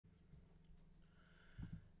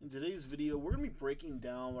In today's video, we're going to be breaking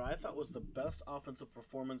down what I thought was the best offensive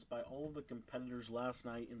performance by all of the competitors last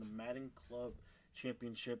night in the Madden Club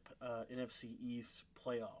Championship NFC East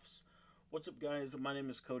playoffs. What's up, guys? My name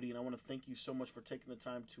is Cody, and I want to thank you so much for taking the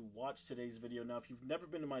time to watch today's video. Now, if you've never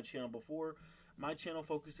been to my channel before, my channel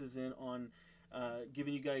focuses in on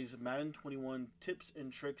giving you guys Madden 21 tips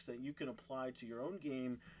and tricks that you can apply to your own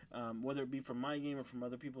game, whether it be from my game or from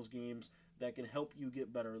other people's games, that can help you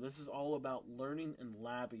get better. This is all about learning and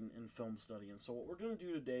labbing in film study. And so what we're going to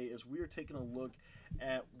do today is we are taking a look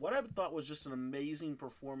at what I thought was just an amazing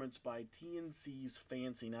performance by TNC's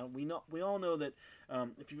Fancy. Now, we all know that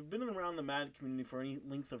if you've been around the Madden community for any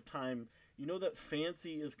length of time, you know that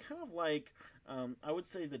Fancy is kind of like, I would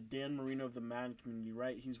say, the Dan Marino of the Madden community,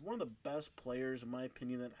 right? He's one of the best players, in my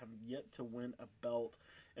opinion, that have yet to win a belt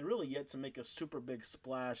and really yet to make a super big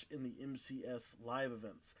splash in the MCS live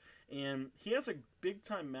events. And he has a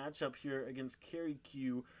big-time matchup here against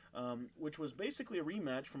K3rryQ, which was basically a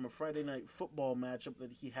rematch from a Friday Night Football matchup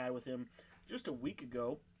that he had with him just a week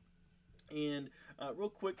ago. And real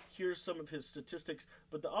quick, here's some of his statistics.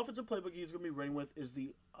 But the offensive playbook he's going to be running with is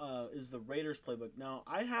the Raiders playbook. Now,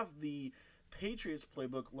 I have the Patriots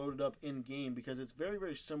playbook loaded up in game because it's very,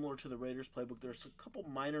 very similar to the Raiders playbook. There's a couple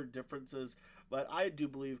minor differences, but I do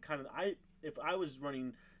believe if I was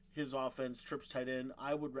running his offense, trips tight end,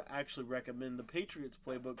 I would actually recommend the Patriots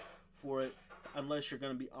playbook for it, unless you're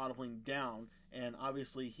going to be audibling down. And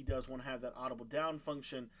obviously he does want to have that audible down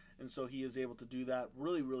function, and so he is able to do that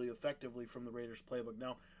really, really effectively from the Raiders playbook.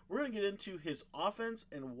 Now, we're going to get into his offense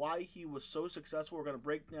and why he was so successful. We're going to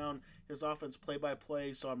break down his offense play by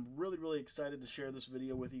play, so I'm really, really excited to share this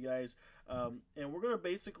video with you guys. And we're going to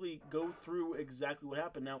basically go through exactly what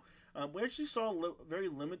happened. Now, we actually saw a very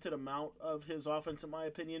limited amount of his offense, in my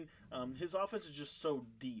opinion. His offense is just so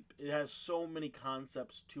deep. It has so many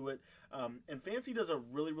concepts to it. And Fancy does a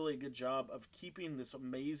really, really good job of keeping this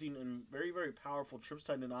amazing and very, very powerful trips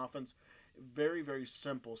tight end offense very, very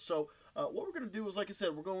simple. So what we're going to do is, like I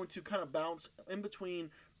said, we're going to kind of bounce in between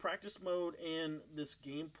practice mode and this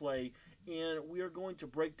gameplay, and we are going to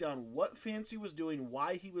break down what Fancy was doing,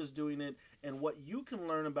 why he was doing it, and what you can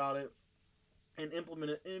learn about it and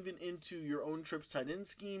implement it even into your own trips tight end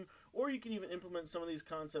scheme, or you can even implement some of these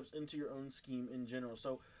concepts into your own scheme in general.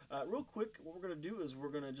 So real quick, what we're going to do is we're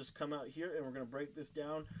going to just come out here and we're going to break this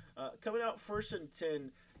down. Coming out 1st and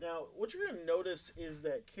 10. Now, what you're going to notice is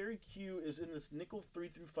that K3rryQ is in this nickel 3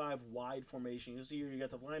 through 5 wide formation. You see here, you got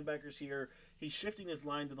the linebackers here. He's shifting his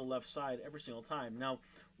line to the left side every single time. Now,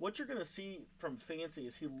 what you're going to see from Fancy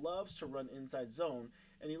is he loves to run inside zone,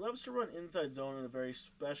 and he loves to run inside zone in a very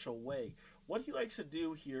special way. What he likes to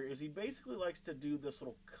do here is he basically likes to do this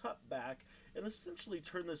little cut back and essentially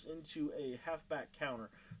turn this into a halfback counter.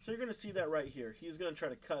 So you're going to see that right here. He's going to try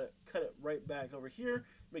to cut it right back over here.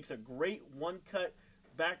 Makes a great one cut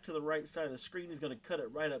back to the right side of the screen. He's going to cut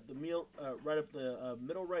it right up the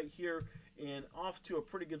middle right here, and off to a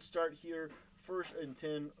pretty good start here. 1st and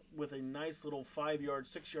 10 with a nice little 5-yard,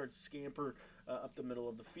 6-yard scamper up the middle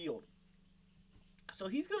of the field. So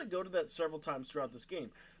he's going to go to that several times throughout this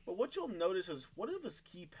game. But what you'll notice is one of his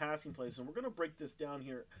key passing plays, and we're going to break this down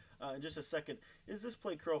here in just a second, is this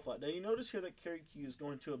play curl flat. Now you notice here that K3rryQ is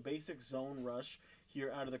going to a basic zone rush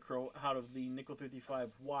here out of the nickel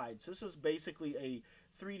 55 wide. So this is basically a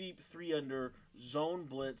 3 deep, 3 under zone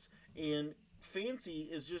blitz, and Fancy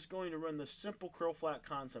is just going to run the simple curl flat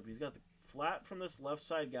concept. He's got the flat from this left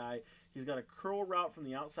side guy. He's got a curl route from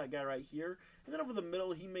the outside guy right here. And then over the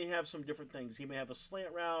middle, he may have some different things. He may have a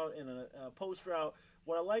slant route and a post route.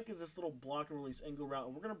 What I like is this little block and release angle route.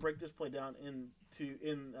 And we're going to break this play down in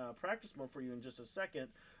practice mode for you in just a second.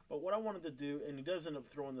 But what I wanted to do, and he does end up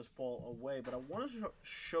throwing this ball away, but I want to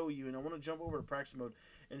show you, and I want to jump over to practice mode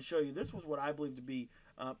and show you, this was what I believe to be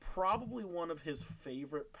probably one of his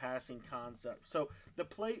favorite passing concepts. So the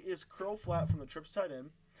play is curl flat from the trips tight end.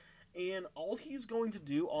 And all he's going to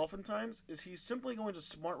do oftentimes is he's simply going to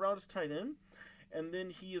smart route his tight end, and then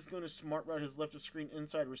he is going to smart route his left of screen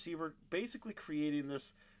inside receiver, basically creating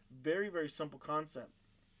this very, very simple concept.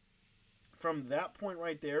 From that point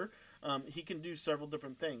right there, he can do several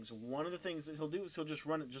different things. One of the things that he'll do is he'll just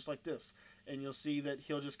run it just like this. And you'll see that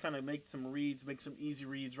he'll just kind of make some reads, make some easy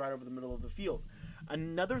reads right over the middle of the field.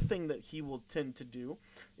 Another thing that he will tend to do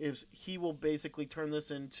is he will basically turn this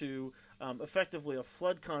into effectively a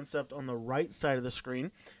flood concept on the right side of the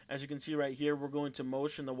screen. As you can see right here, we're going to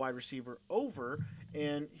motion the wide receiver over,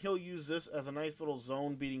 and he'll use this as a nice little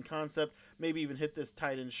zone beating concept, maybe even hit this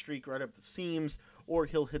tight end streak right up the seams, or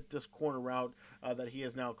he'll hit this corner route that he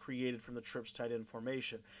has now created from the trips tight end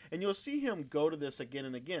formation. And you'll see him go to this again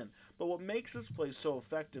and again. But what makes this play so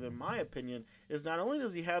effective, in my opinion, is not only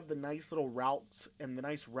does he have the nice little routes and the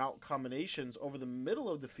nice route combinations over the middle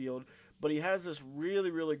of the field, but he has this really,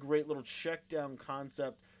 really great little check down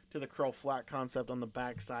concept to the curl flat concept on the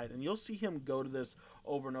backside, and you'll see him go to this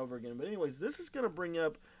over and over again. But anyways, this is going to bring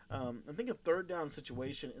up, I think, a third down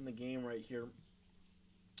situation in the game right here.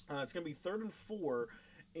 It's going to be 3rd and 4,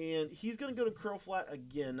 and he's going to go to curl flat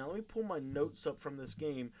again. Now, let me pull my notes up from this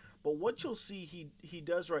game. But what you'll see he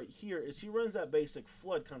does right here is he runs that basic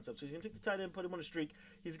flood concept. So he's going to take the tight end, put him on a streak.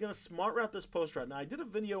 He's going to smart route this post route. Now, I did a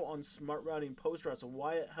video on smart routing post routes and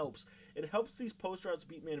why it helps. It helps these post routes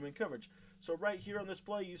beat man-to-man coverage. So right here on this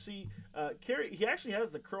play, you see K3rry, he actually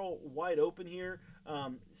has the curl wide open here.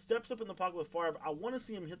 Steps up in the pocket with Favre. I want to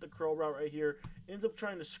see him hit the curl route right here. Ends up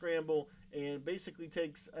trying to scramble and basically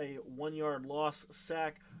takes a 1-yard loss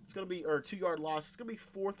sack. It's going to be, or a 2-yard loss. It's going to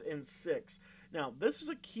be 4th and 6. Now, this is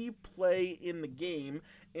a key play in the game,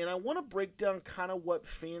 and I want to break down kind of what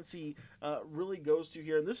Fancy really goes to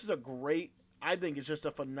here. And this is a great, I think it's just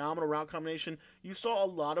a phenomenal route combination. You saw a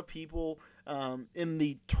lot of people in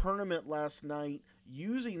the tournament last night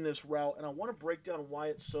using this route, and I want to break down why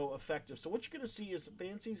it's so effective. So what you're going to see is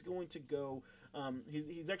Fancy's going to go,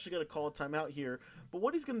 he's actually going to call a timeout here, but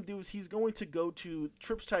what he's going to do is he's going to go to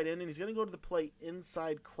trips tight end, and he's going to go to the play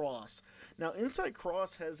inside cross. Now, inside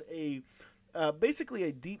cross has a basically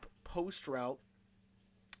a deep post route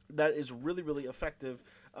that is really, really effective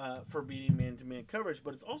for beating man-to-man coverage,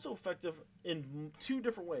 but it's also effective in 2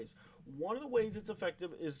 different ways. One of the ways it's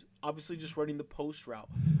effective is obviously just running the post route.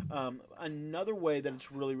 Another way that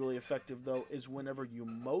it's really, really effective, though, is whenever you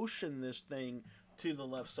motion this thing to the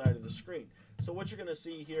left side of the screen. So what you're going to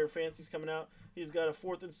see here, Fancy's coming out. He's got a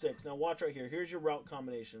 4th and 6. Now watch right here. Here's your route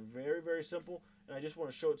combination. Very, very simple, and I just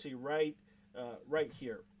want to show it to you right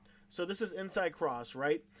here. So this is inside cross,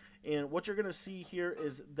 right? And what you're going to see here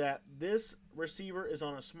is that this receiver is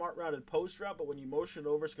on a smart routed post route, but when you motion it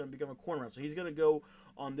over, it's going to become a corner route. So he's going to go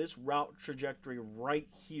on this route trajectory right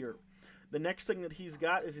here. The next thing that he's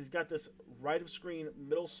got is he's got this right of screen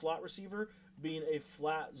middle slot receiver being a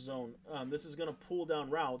flat zone. This is going to pull down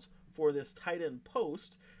routes for this tight end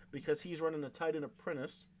post because he's running a tight end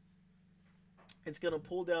apprentice. It's going to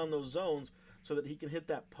pull down those zones so that he can hit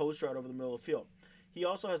that post route over the middle of the field. He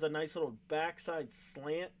also has a nice little backside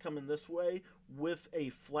slant coming this way with a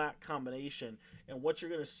flat combination. And what you're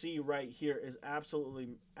going to see right here is absolutely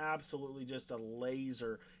just a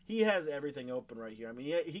laser. He has everything open right here. I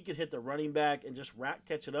mean, he could hit the running back and just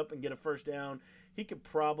catch it up and get a first down. He could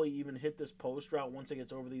probably even hit this post route once it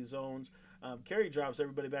gets over these zones. K3rry drops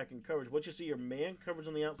everybody back in coverage. What you see, your man coverage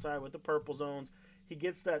on the outside with the purple zones. He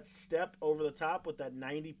gets that step over the top with that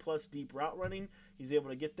 90-plus deep route running. He's able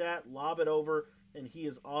to get that, lob it over, and he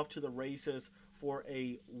is off to the races for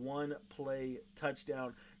a 1-play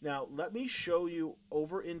touchdown. Now, let me show you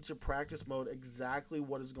over into practice mode exactly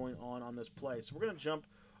what is going on this play. So we're going to jump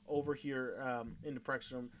over here into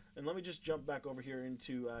practice room, and let me just jump back over here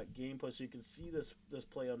into gameplay so you can see this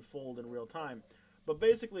play unfold in real time. But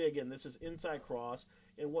basically, again, this is inside cross,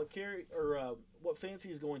 and what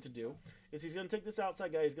Fancy is going to do is he's going to take this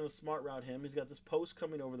outside guy, he's going to smart route him. He's got this post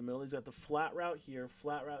coming over the middle. He's got the flat route here,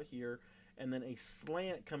 and then a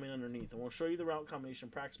slant coming underneath. And we'll show you the route combination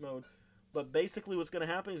practice mode. But basically what's going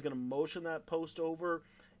to happen, he's going to motion that post over.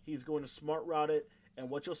 He's going to smart route it. And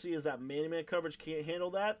what you'll see is that man-to-man coverage can't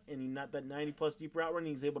handle that. And he's not that 90-plus deep route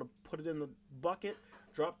running. He's able to put it in the bucket,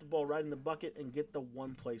 drop the ball right in the bucket, and get the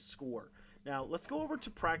 1-play score. Now, let's go over to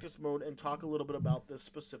practice mode and talk a little bit about this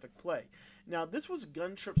specific play. Now, this was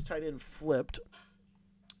gun trips tight end flipped.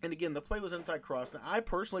 And again, the play was inside cross. Now, I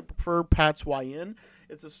personally prefer Pat's Y-in.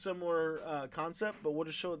 It's a similar concept, but we'll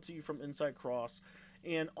just show it to you from inside cross.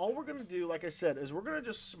 And all we're going to do, like I said, is we're going to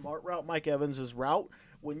just smart route Mike Evans' route.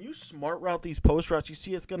 When you smart route these post routes, you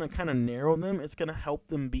see it's going to kind of narrow them. It's going to help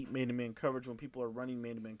them beat man-to-man coverage when people are running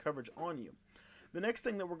man-to-man coverage on you. The next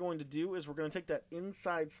thing that we're going to do is we're going to take that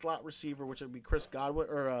inside slot receiver, which would be Chris Godwin,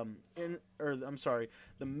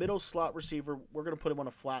 the middle slot receiver. We're going to put him on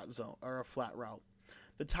a flat zone or a flat route.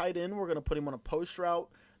 The tight end, we're going to put him on a post route.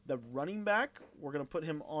 The running back, we're going to put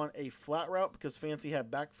him on a flat route because Fancy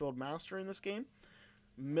had backfield master in this game.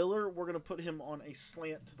 Miller, we're going to put him on a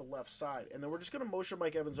slant to the left side. And then we're just going to motion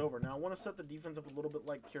Mike Evans over. Now, I want to set the defense up a little bit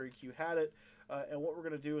like K3rryQ had it. And what we're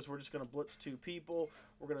going to do is we're just going to blitz 2 people.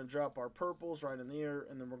 We're going to drop our purples right in the air.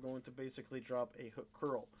 And then we're going to basically drop a hook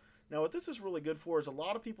curl. Now, what this is really good for is a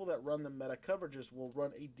lot of people that run the meta coverages will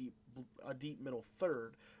run a deep middle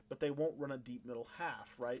third, but they won't run a deep middle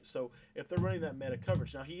half, right? So if they're running that meta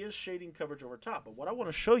coverage, now he is shading coverage over top, but what I want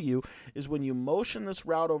to show you is when you motion this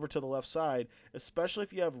route over to the left side, especially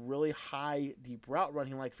if you have really high deep route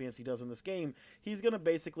running like Fancy does in this game, he's going to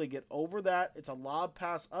basically get over that. It's a lob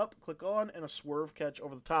pass up, click on, and a swerve catch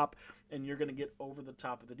over the top, and you're going to get over the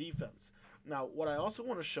top of the defense. Now, what I also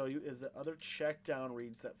want to show you is the other check down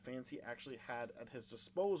reads that Fancy actually had at his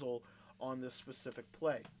disposal on this specific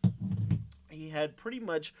play. He had pretty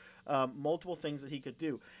much multiple things that he could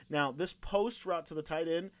do. Now, this post route to the tight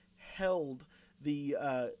end held the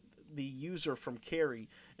user from K3rry.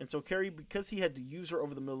 And so K3rry, because he had the user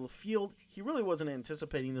over the middle of the field, he really wasn't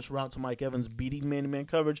anticipating this route to Mike Evans beating man-to-man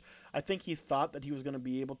coverage. I think he thought that he was going to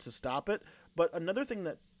be able to stop it. But another thing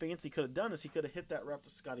that Fancy could have done is he could have hit that route to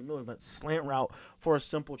Scotty Miller, that slant route, for a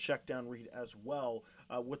simple check down read as well.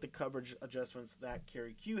 With the coverage adjustments that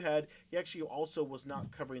K3rryQ had, he actually also was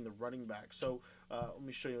not covering the running back. So let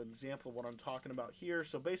me show you an example of what I'm talking about here.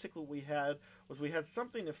 So basically what we had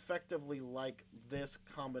something effectively like this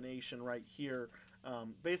combination right here.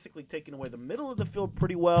 Basically taking away the middle of the field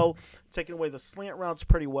pretty well, taking away the slant routes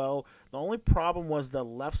pretty well. The only problem was the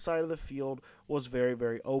left side of the field was very,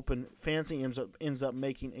 very open. Fancy ends up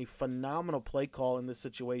making a phenomenal play call in this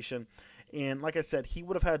situation. And like I said, he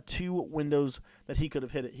would have had two windows that he could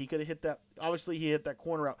have hit it. He could have hit that. Obviously, he hit that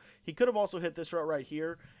corner route. He could have also hit this route right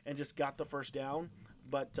here and just got the first down,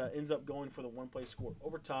 but ends up going for the one-play score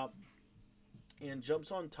over top and jumps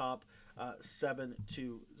on top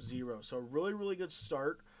 7-0. So a really, really good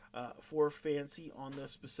start for Fancy on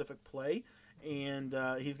this specific play. And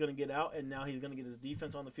he's going to get out, and now he's going to get his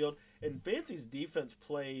defense on the field. And Fancy's defense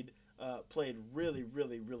played really,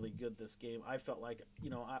 really, really good this game. I felt like,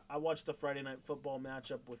 I watched the Friday Night Football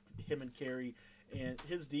matchup with him and K3rry, and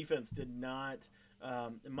his defense did not,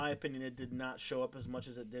 in my opinion, it did not show up as much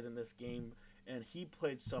as it did in this game. And he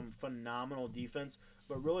played some phenomenal defense.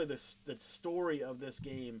 But really, the story of this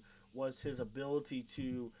game was his ability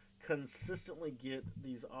to consistently get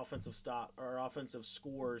these offensive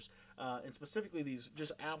scores, and specifically these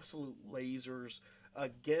just absolute lasers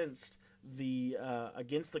against the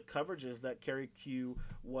coverages that K3rryQ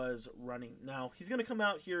was running. Now he's going to come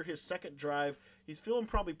out here his second drive. He's feeling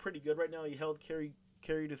probably pretty good right now. He held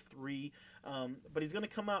K3rry to 3, but he's going to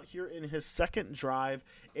come out here in his second drive,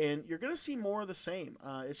 and you're going to see more of the same.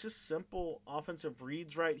 It's just simple offensive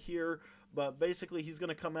reads right here, but basically he's going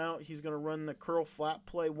to come out, he's going to run the curl flat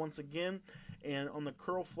play once again, and on the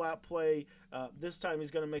curl flat play, this time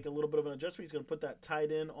he's going to make a little bit of an adjustment. He's going to put that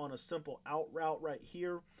tight end on a simple out route right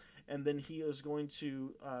here, and then he is going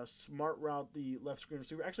to smart route the left screen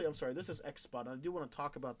receiver. Actually, I'm sorry, this is X spot. I do want to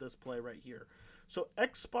talk about this play right here. So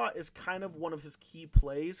X spot is kind of one of his key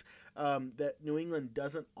plays that New England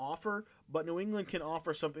doesn't offer, but New England can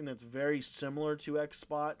offer something that's very similar to X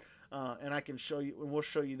spot, and I can show you, and we'll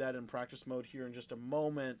show you that in practice mode here in just a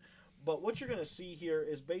moment. But what you're going to see here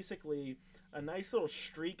is basically a nice little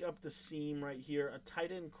streak up the seam right here, a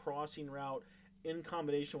tight end crossing route in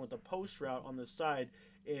combination with the post route on this side.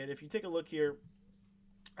 And if you take a look here,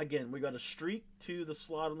 again, we got a streak to the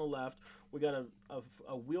slot on the left. We got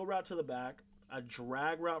a wheel route to the back, a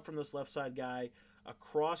drag route from this left side guy, a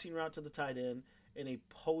crossing route to the tight end, and a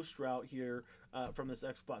post route here from this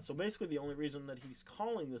X spot. So basically the only reason that he's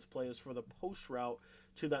calling this play is for the post route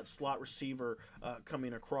to that slot receiver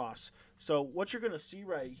coming across. So what you're going to see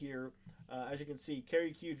right here, as you can see,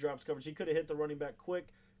 K3rryQ drops coverage. He could have hit the running back quick,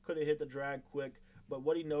 could have hit the drag quick, but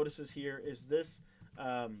what he notices here is this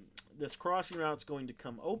crossing route's going to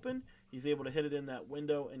come open. He's able to hit it in that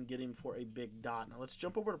window and get him for a big dot. Now let's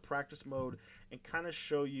jump over to practice mode and kind of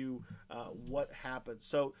show you what happens.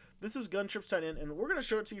 So this is Gun Trips tight end, and we're going to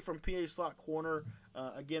show it to you from PA slot corner.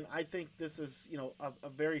 Again, I think this is a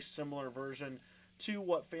very similar version to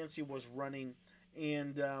what Fancy was running,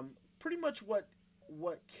 and pretty much what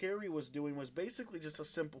K3rry was doing was basically just a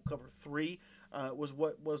simple cover 3 was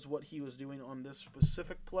what he was doing on this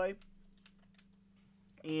specific play.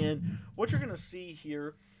 And what you're going to see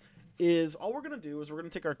here is all we're going to do is we're going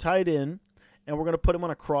to take our tight end and we're going to put him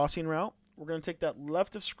on a crossing route. We're going to take that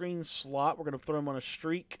left of screen slot. We're going to throw him on a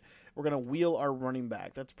streak. We're going to wheel our running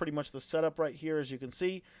back. That's pretty much the setup right here, as you can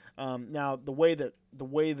see. Now the way that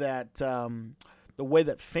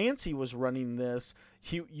Fancy was running this,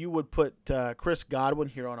 you would put Chris Godwin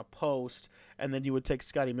here on a post, and then you would take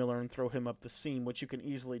Scotty Miller and throw him up the seam, which you can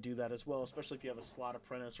easily do that as well, especially if you have a slot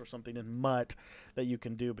apprentice or something in Mutt that you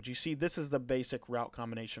can do. But you see, this is the basic route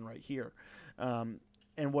combination right here.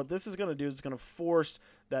 And what this is going to do is it's going to force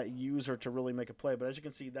that user to really make a play. But as you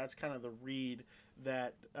can see, that's kind of the read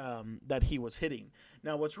that he was hitting.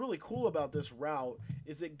 Now, what's really cool about this route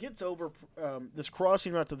is it gets over this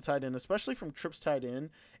crossing route to the tight end, especially from trips tight end,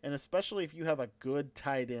 and especially if you have a good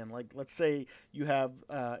tight end. Like, let's say you have,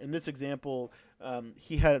 in this example,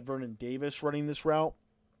 he had Vernon Davis running this route.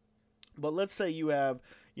 But let's say you have,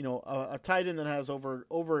 a tight end that has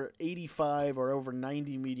over 85 or over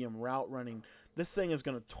 90 medium route running. This thing is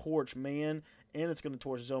going to torch man, and it's going to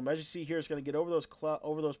torch zone. But as you see here, it's going to get over those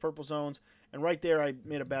purple zones. And right there, I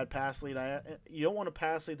made a bad pass lead. You don't want to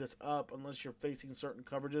pass lead this up unless you're facing certain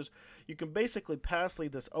coverages. You can basically pass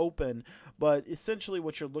lead this open, but essentially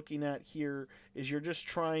what you're looking at here is you're just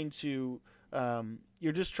trying to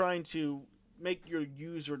make your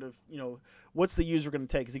user to, what's the user going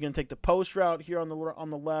to take? Is he going to take the post route here on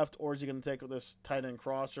the left, or is he going to take this tight end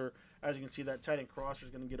crosser? As you can see, that tight end crosser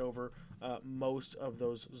is going to get over most of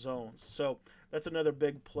those zones. So that's another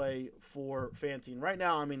big play for Fancy. And right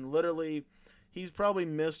now, I mean, literally, he's probably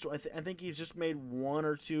missed. I think he's just made one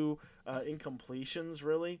or two incompletions,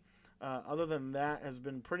 really. Other than that, has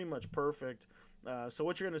been pretty much perfect. So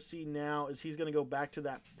what you're going to see now is he's going to go back to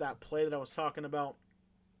that play that I was talking about.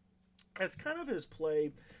 As kind of his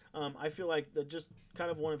play, I feel like just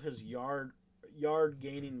kind of one of his yard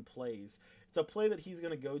gaining plays. It's a play that he's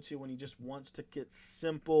going to go to when he just wants to get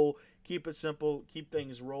simple, keep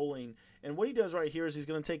things rolling. And what he does right here is he's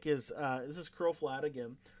going to take his this is curl flat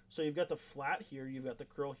again. So you've got the flat here, you've got the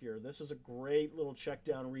curl here. This is a great little check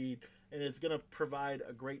down read, and it's going to provide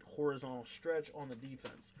a great horizontal stretch on the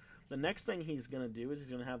defense. The next thing he's going to do is he's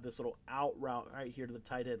going to have this little out route right here to the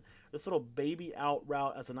tight end. This little baby out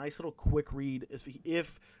route as a nice little quick read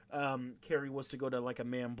if K3rry was to go to like a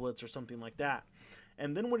man blitz or something like that.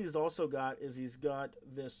 And then what he's also got is he's got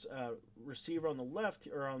this receiver on the left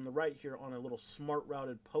or on the right here on a little smart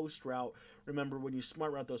routed post route. Remember, when you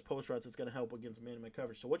smart route those post routes, it's going to help against man-to-man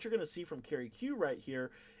coverage. So what you're going to see from K3rryQ right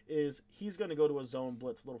here is he's going to go to a zone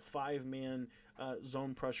blitz, a little 5-man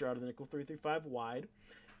zone pressure out of the nickel 3-3-5 wide.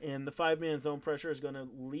 And the 5-man zone pressure is going to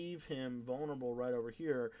leave him vulnerable right over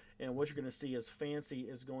here. And what you're going to see is Fancy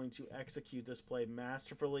is going to execute this play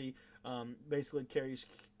masterfully. Basically,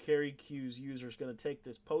 K3rryQ's user is going to take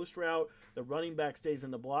this post route. The running back stays in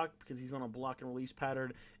the block because he's on a block and release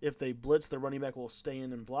pattern. If they blitz, the running back will stay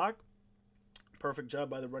in and block. Perfect job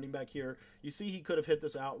by the running back here. You see he could have hit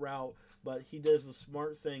this out route, but he does the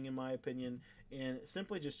smart thing, in my opinion, and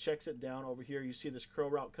simply just checks it down over here. You see this curl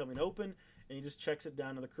route coming open, and he just checks it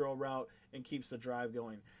down to the curl route and keeps the drive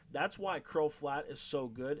going. That's why curl flat is so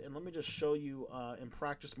good. And let me just show you in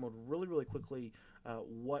practice mode really quickly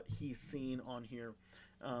what he's seen on here.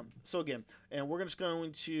 So again, and we're just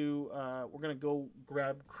going to go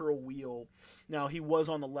grab curl wheel. Now he was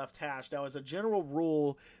on the left hash. Now as a general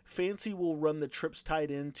rule, Fancy will run the trips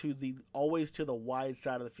tight end always to the wide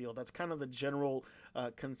side of the field. That's kind of the general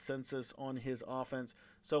consensus on his offense.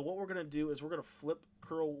 So what we're going to do is we're going to flip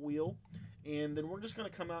curl wheel, and then we're just going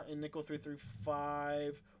to come out in nickel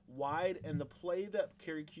 3-3-5 wide. And the play that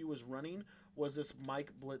K3rryQ was running was this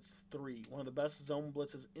Mike Blitz 3, one of the best zone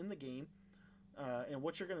blitzes in the game. And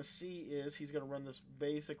what you're going to see is he's going to run this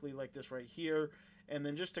basically like this right here. And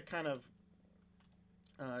then just to kind of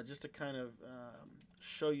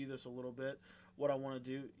show you this a little bit, what I want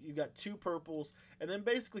to do, you've got two purples, and then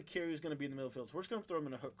basically K3rry is going to be in the middle of the field. So we're just going to throw him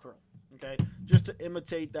in a hook curl, okay, just to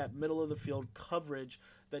imitate that middle of the field coverage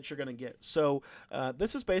that you're going to get. So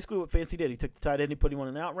this is basically what Fancy did. He took the tight end, he put him on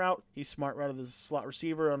an out route, he smart routed the slot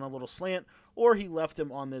receiver on a little slant, or he left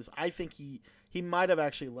him on this. I think he might have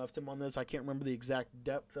actually left him on this. I can't remember the exact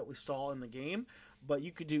depth that we saw in the game, but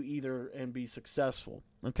you could do either and be successful,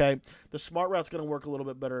 okay? The smart route's going to work a little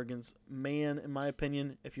bit better against man, in my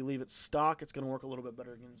opinion. If you leave it stock, it's going to work a little bit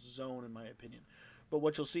better against zone, in my opinion. But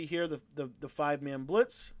what you'll see here, the 5-man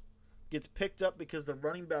blitz gets picked up because the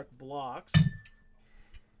running back blocks.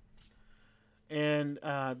 And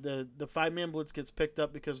the 5-man blitz gets picked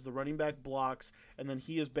up because the running back blocks, and then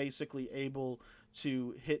he is basically able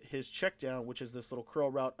to hit his check down, which is this little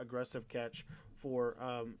curl route aggressive catch for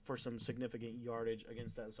some significant yardage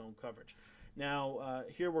against that zone coverage. Now,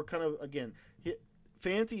 here we're kind of, again,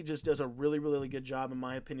 Fancy just does a really good job, in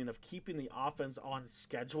my opinion, of keeping the offense on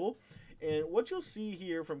schedule. And what you'll see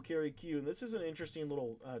here from K3rryQ, and this is an interesting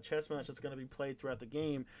little chess match that's going to be played throughout the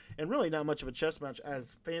game, and really not much of a chess match,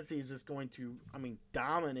 as Fancy is just going to,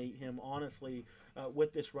 dominate him, honestly,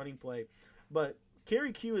 with this running play. But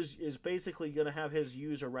K3rryQ is basically going to have his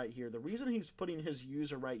user right here. The reason he's putting his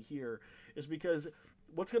user right here is because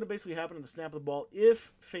what's going to basically happen in the snap of the ball,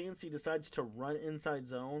 if Fancy decides to run inside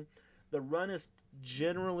zone, the run is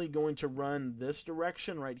generally going to run this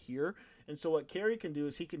direction right here. And so what K3rry can do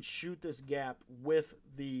is he can shoot this gap with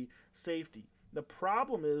the safety. The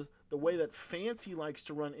problem is the way that Fancy likes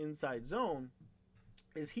to run inside zone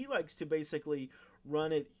is he likes to basically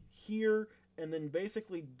run it here and then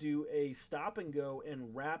basically do a stop and go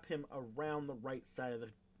and wrap him around the right side of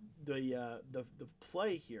the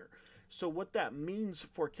play here. So what that means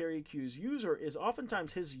for K3rryQ's user is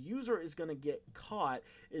oftentimes his user is going to get caught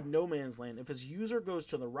in no man's land. If his user goes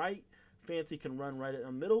to the right, Fancy can run right in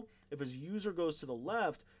the middle. If his user goes to the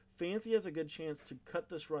left, Fancy has a good chance to cut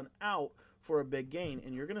this run out for a big gain.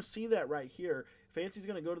 And you're going to see that right here. Fancy's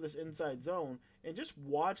going to go to this inside zone and just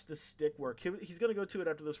watch the stick work. He's going to go to it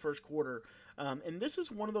after this first quarter. And this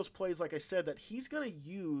is one of those plays, like I said, that he's going to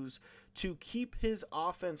use to keep his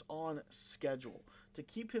offense on schedule.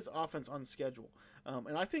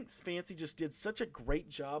 And I think Fancy just did such a great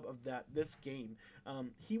job of that this game.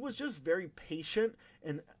 He was just very patient,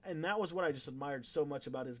 and that was what I just admired so much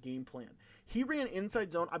about his game plan. He ran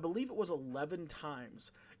inside zone, I believe it was 11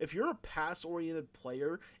 times. If you're a pass-oriented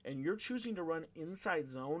player and you're choosing to run inside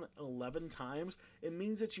zone 11 times, it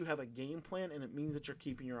means that you have a game plan, and it means that you're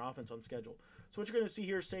keeping your offense on schedule. So what you're going to see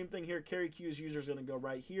here, same thing here. K3rryQ's user is going to go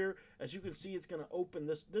right here. As you can see, it's going to open.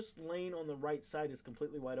 This lane on the right side is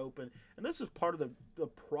completely wide open. And this is part of the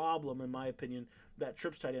problem, in my opinion, that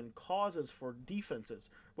trips tight end causes for defenses.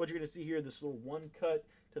 What you're going to see here, this little one cut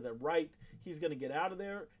to the right, he's going to get out of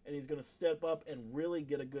there, and he's going to step up and really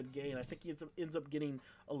get a good gain. I think he ends up getting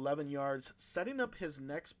 11 yards, setting up his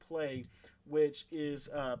next play, which is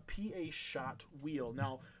PA shot wheel.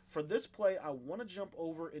 Now, for this play, I want to jump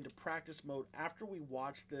over into practice mode after we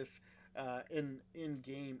watch this in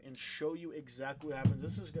game and show you exactly what happens.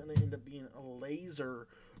 This is going to end up being a laser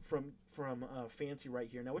from Fancy right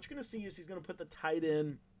here. Now, what you're going to see is he's going to put the tight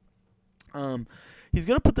end. He's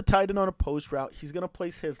going to put the tight end on a post route. He's going to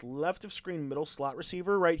place his left of screen middle slot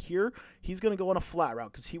receiver right here. He's going to go on a flat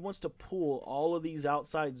route because he wants to pull all of these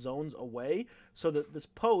outside zones away so that this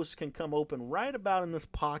post can come open right about in this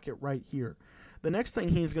pocket right here. The next thing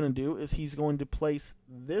he's going to do is he's going to place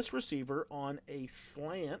this receiver on a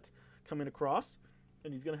slant coming across,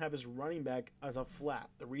 and he's going to have his running back as a flat.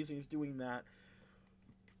 The reason he's doing that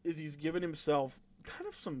is he's giving himself kind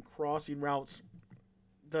of some crossing routes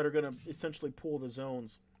that are going to essentially pull the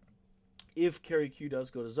zones if K3rryQ does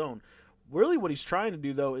go to zone. Really what he's trying to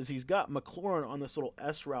do, though, is he's got McLaurin on this little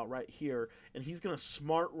S route right here, and he's going to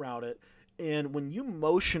smart route it. And when you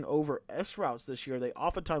motion over S routes this year, they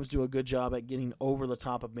oftentimes do a good job at getting over the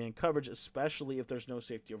top of man coverage, especially if there's no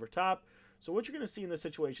safety over top. So what you're going to see in this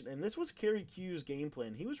situation, and this was K3rryQ's game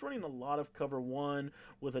plan, he was running a lot of cover one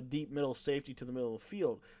with a deep middle safety to the middle of the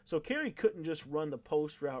field. So K3rry couldn't just run the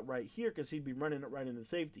post route right here because he'd be running it right into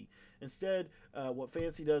safety. Instead, what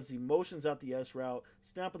Fancy does, he motions out the S route,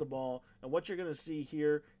 snap of the ball, and what you're going to see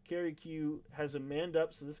here, K3rryQ has him manned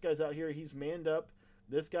up. So this guy's out here, he's manned up.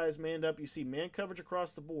 This guy's manned up. You see man coverage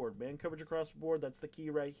across the board. Man coverage across the board, that's the key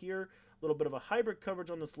right here. A little bit of a hybrid coverage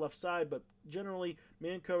on this left side, but generally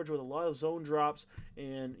man coverage with a lot of zone drops,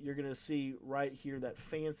 and you're going to see right here that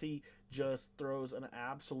Fancy just throws an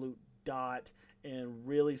absolute dot and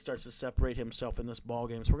really starts to separate himself in this ball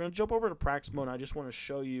game. So we're going to jump over to practice mode, and I just want to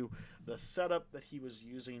show you the setup that he was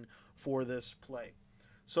using for this play.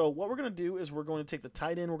 So what we're going to do is we're going to take the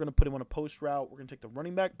tight end, we're going to put him on a post route, we're going to take the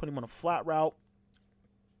running back, put him on a flat route,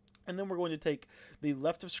 and then we're going to take the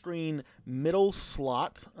left of screen middle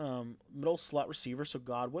slot receiver, so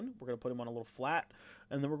Godwin. We're going to put him on a little flat.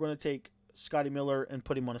 And then we're going to take Scotty Miller and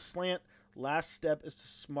put him on a slant. Last step is to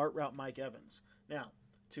smart route Mike Evans. Now,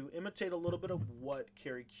 to imitate a little bit of what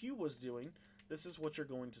K3rryQ was doing, this is what you're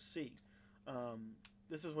going to see.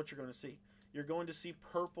 You're going to see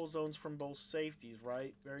purple zones from both safeties,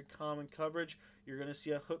 right? Very common coverage. You're going to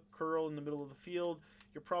see a hook curl in the middle of the field.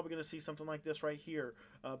 You're probably going to see something like this right here.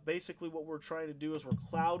 Basically, what we're trying to do is we're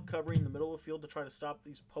cloud covering the middle of the field to try to stop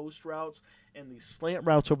these post routes and these slant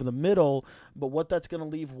routes over the middle. But what that's going to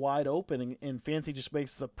leave wide open, and Fancy just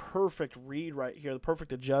makes the perfect read right here, the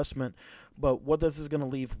perfect adjustment. But what this is going to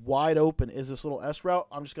leave wide open is this little S route.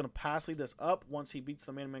 I'm just going to pass lead this up once he beats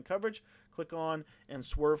the man-to-man coverage. Click on and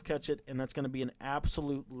swerve catch it, and that's going to be an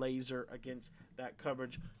absolute laser against that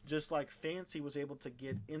coverage, just like Fancy was able to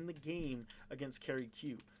get in the game against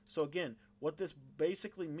K3rryQ. So again, what this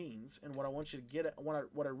basically means, and what I want you to get at,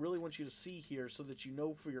 what I really want you to see here so that you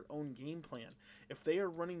know for your own game plan, if they are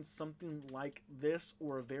running something like this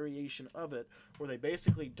or a variation of it where they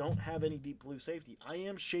basically don't have any deep blue safety, I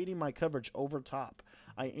am shading my coverage over top.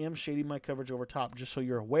 Just so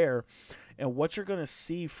you're aware. And what you're going to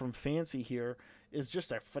see from Fancy here is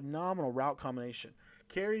just a phenomenal route combination.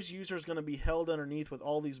 K3rry's user is going to be held underneath with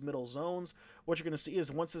all these middle zones. What you're going to see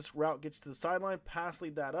is once this route gets to the sideline, pass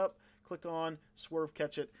lead that up, click on, swerve,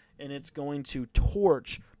 catch it, and it's going to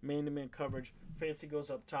torch man-to-man coverage. Fancy goes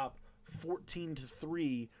up top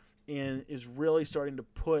 14-3 and is really starting to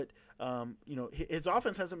put, his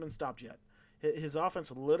offense hasn't been stopped yet. His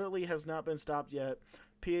offense literally has not been stopped yet.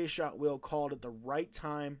 PA shot will called at the right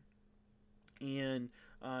time, and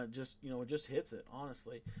just hits it,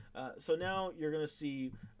 honestly. So now you're going to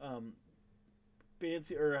see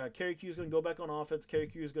K3rryQ is going to go back on offense.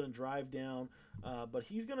 K3rryQ is going to drive down, but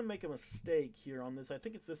he's going to make a mistake here on this. I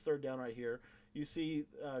think it's this third down right here. You see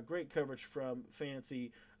great coverage from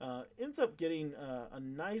Fancy. Ends up getting a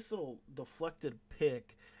nice little deflected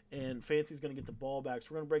pick, and Fancy's going to get the ball back. So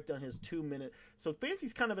we're going to break down his 2-minute. So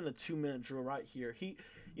Fancy's kind of in a 2-minute drill right here. He,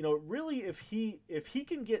 really if he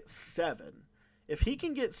can get 7. If he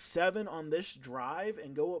can get 7 on this drive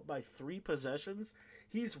and go up by 3 possessions,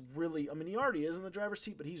 he's really, he already is in the driver's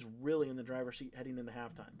seat, but he's really in the driver's seat heading into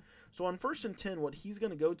halftime. So on 1st and 10, what he's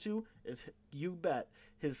going to go to is, you bet,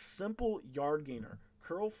 his simple yard gainer,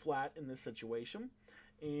 curl flat in this situation.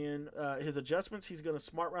 And his adjustments, he's going to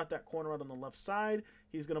smart route that corner out on the left side.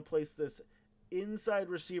 He's going to place this inside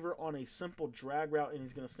receiver on a simple drag route, and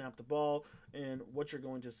he's going to snap the ball. And what you're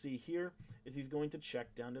going to see here is he's going to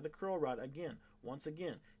check down to the curl route again. Once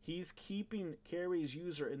again, he's keeping K3rry's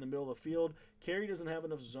user in the middle of the field. K3rry doesn't have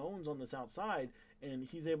enough zones on this outside, and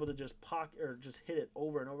he's able to just just hit it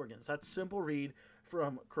over and over again. So that's simple read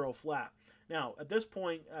from curl flat. Now, at this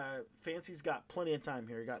point, Fancy's got plenty of time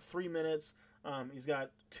here. He got 3 minutes. He's got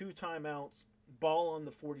 2 timeouts, ball on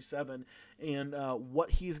the 47, and what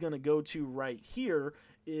he's going to go to right here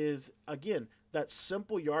is, again, that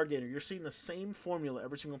simple yard gainer. You're seeing the same formula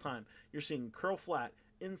every single time. You're seeing curl flat,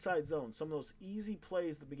 inside zone, some of those easy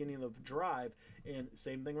plays at the beginning of the drive, and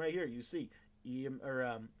same thing right here. You see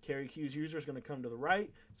K3rryQ's user is going to come to the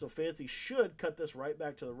right, so Fancy should cut this right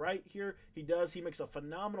back to the right here. He does. He makes a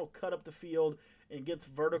phenomenal cut up the field and gets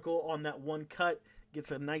vertical on that one cut,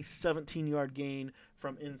 gets a nice 17-yard gain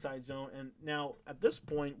from inside zone. And now at this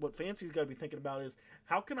point, what Fancy's got to be thinking about is,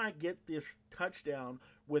 how can I get this touchdown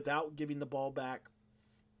without giving the ball back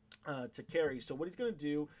to K3rry? So what he's going to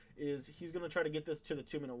do is he's going to try to get this to the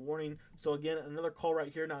 2-minute warning. So again, another call right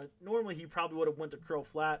here. Now, normally he probably would have went to curl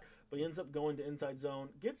flat, but he ends up going to inside zone,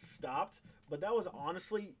 gets stopped. But that was,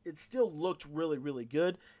 honestly, it still looked really, really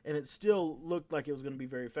good, and it still looked like it was going to be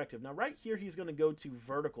very effective. Now, right here, he's going to go to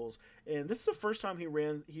verticals, and this is the first time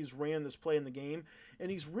he's ran this play in the game,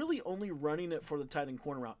 and he's really only running it for the tight end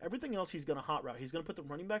corner route. Everything else, he's going to hot route. He's going to put the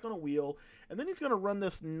running back on a wheel, and then he's going to run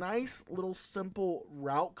this nice little simple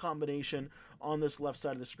route combination on this left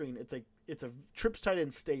side of the screen. It's a trips tight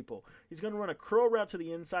end staple. He's going to run a curl route to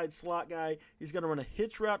the inside slot guy. He's going to run a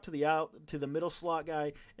hitch route to the middle slot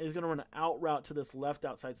guy, and he's going to run an out route to this left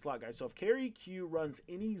outside slot guy. So if K3rryQ runs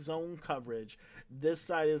any zone coverage, this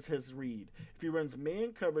side is his read. If he runs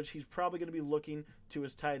man coverage, he's probably going to be looking to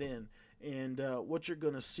his tight end. And what you're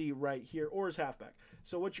going to see right here, or his halfback.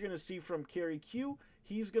 So what you're going to see from K3rryQ,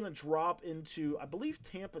 he's going to drop into, I believe,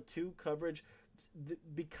 Tampa 2 coverage.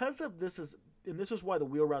 Because of this is, and this is why the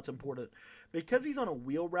wheel route's important. Because he's on a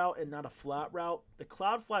wheel route and not a flat route, the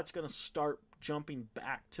cloud flat's going to start jumping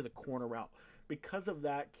back to the corner route. Because of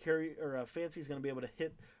that, Fancy's going to be able to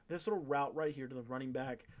hit this little route right here to the running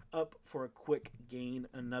back up for a quick gain.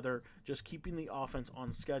 Another, just keeping the offense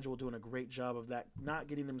on schedule, doing a great job of that, not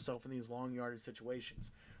getting himself in these long yardage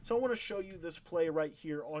situations. So I want to show you this play right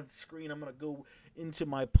here on screen. I'm going to go into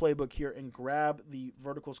my playbook here and grab the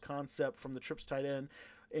verticals concept from the trips tight end.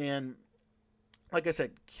 And like I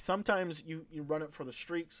said, sometimes you run it for the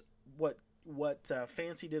streaks. What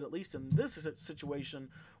Fancy did, at least in this situation,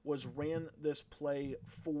 was ran this play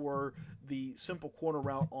for the simple corner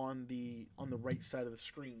route on the right side of the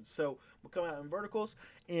screen. So we'll come out in verticals,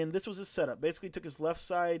 and this was his setup. Basically took his left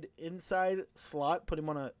side inside slot, put him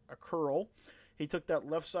on a curl. He took that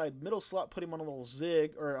left side middle slot, put him on a little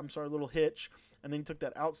little hitch, and then he took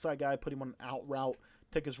that outside guy, put him on an out route,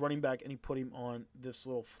 took his running back, and he put him on this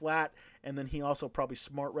little flat. And then he also probably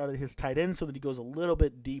smart routed his tight end so that he goes a little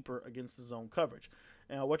bit deeper against the zone coverage.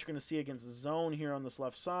 Now, what you're going to see against the zone here on this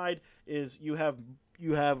left side is you have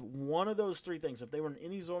one of those 3 things. If they were in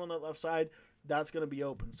any zone on that left side, that's going to be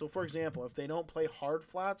open. So, for example, if they don't play hard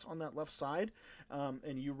flats on that left side,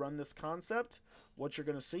 and you run this concept, what you're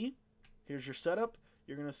going to see, here's your setup.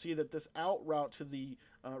 You're going to see that this out route to the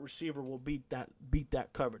receiver will beat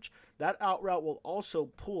that coverage. That out route will also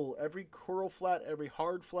pull every curl flat, every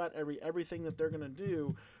hard flat, everything that they're going to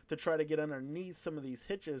do to try to get underneath some of these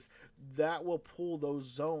hitches. That will pull those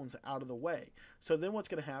zones out of the way. So then what's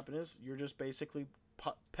going to happen is you're just basically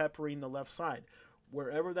peppering the left side.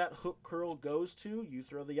 Wherever that hook curl goes to, you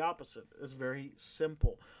throw the opposite. It's very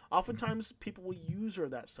simple. Oftentimes, people will user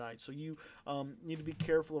that side, so you need to be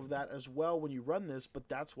careful of that as well when you run this. But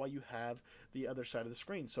that's why you have the other side of the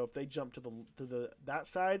screen. So if they jump to that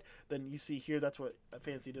side, then you see here that's what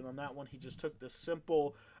Fancy did on that one. He just took this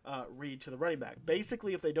simple read to the running back.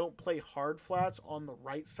 Basically, if they don't play hard flats on the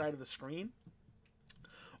right side of the screen,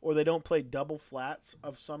 or they don't play double flats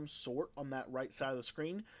of some sort on that right side of the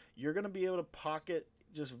screen, you're going to be able to pocket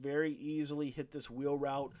just very easily, hit this wheel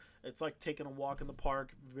route. It's like taking a walk in the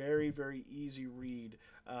park. Very, very easy read.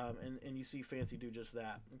 And you see Fancy do just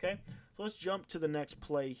that. Okay, so let's jump to the next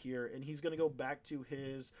play here. And he's going to go back to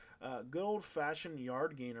his good old-fashioned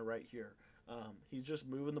yard gainer right here. He's just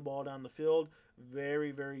moving the ball down the field. Very,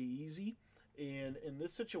 very easy. And in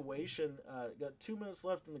this situation, got 2 minutes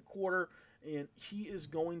left in the quarter, and he is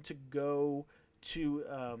going to go to,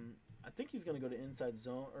 I think he's going to go to inside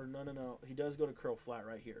zone, or no. He does go to curl flat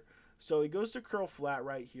right here. So he goes to curl flat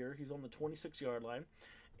right here. He's on the 26-yard line.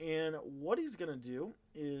 And what he's going to do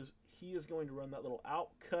is he is going to run that little out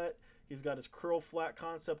cut. He's got his curl flat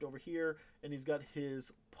concept over here, and he's got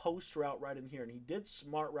his post route right in here. And he did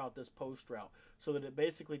smart route this post route so that it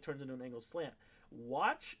basically turns into an angle slant.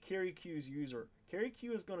 Watch K3rryQ's user.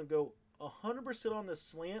 K3rryQ is going to go 100% on this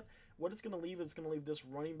slant. What it's going to leave is going to leave this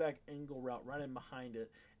running back angle route right in behind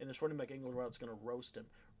it, and this running back angle route is going to roast him.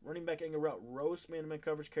 Running back angle route roast man-to-man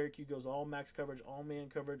coverage. K3rryQ goes all max coverage, all man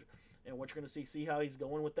coverage, and what you're going to see how he's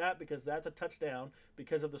going with that, because that's a touchdown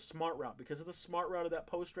because of the smart route. Because of the smart route of that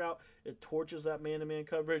post route, it torches that man-to-man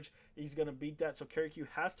coverage. He's going to beat that, so K3rryQ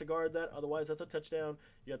has to guard that. Otherwise, that's a touchdown.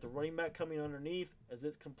 You got the running back coming underneath as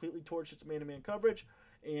it completely torches its man-to-man coverage,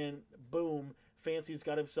 and boom, Fancy's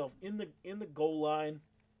got himself in the goal line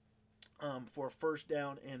for a first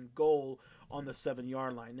down and goal on the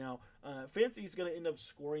 7-yard line. Now, Fancy's going to end up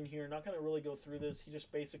scoring here. Not going to really go through this. He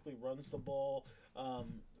just basically runs the ball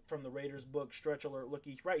from the Raiders book. Stretch alert. Look,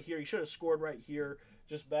 right here. He should have scored right here.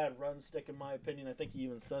 Just bad run stick, in my opinion. I think he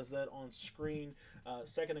even says that on screen.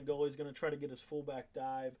 Second and goal, he's going to try to get his fullback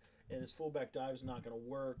dive, and his fullback dive is not going to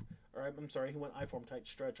work. All right, I'm sorry. He went I-form tight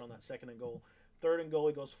stretch on that second and goal. Third and goal,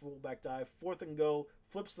 he goes fullback dive. Fourth and go,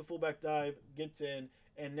 flips the fullback dive, gets in,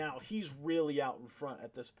 and now he's really out in front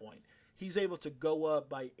at this point. He's able to go up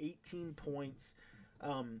by 18 points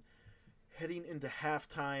heading into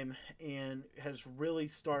halftime, and has really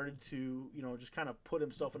started to, just kind of put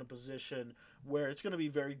himself in a position where it's going to be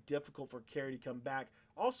very difficult for K3rry to come back.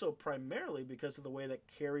 Also, primarily because of the way that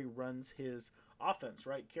K3rry runs his offense,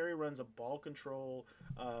 right? K3rry runs a ball control,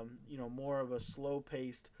 more of a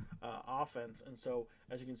slow-paced offense. And so,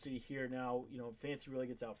 as you can see here now, Fancy really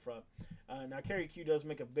gets out front. Now, K3rryQ does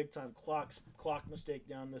make a big-time clock mistake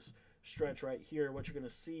down this stretch right here. What you're going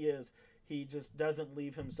to see is he just doesn't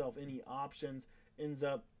leave himself any options. Ends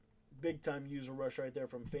up big-time user rush right there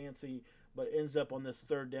from Fancy, but ends up on this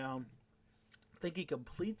third down. I think he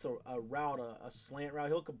completes a route, a slant route.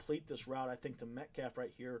 He'll complete this route, I think, to Metcalf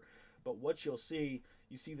right here. But what you see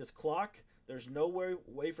this clock. There's no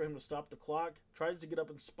way for him to stop the clock. Tries to get up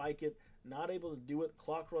and spike it. Not able to do it.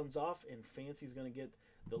 Clock runs off, and Fancy's going to get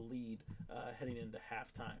the lead heading into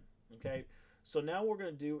halftime. Okay? So now what we're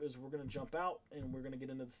going to do is we're going to jump out, and we're going to get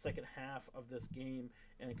into the second half of this game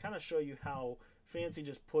and kind of show you how Fancy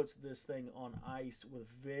just puts this thing on ice with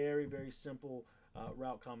very, very simple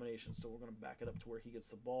route combinations. So we're going to back it up to where he gets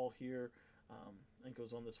the ball here. And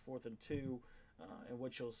goes on this 4th and 2. And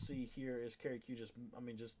what you'll see here is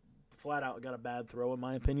K3rryQ just flat out got a bad throw, in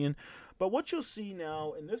my opinion. But what you'll see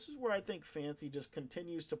now, and this is where I think Fancy just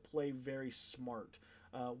continues to play very smart.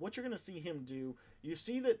 What you're going to see him do, you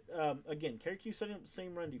see that, again, K3rryQ setting up the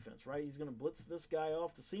same run defense, right? He's going to blitz this guy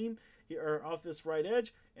off the seam, or off this right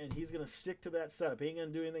edge, and he's going to stick to that setup. He ain't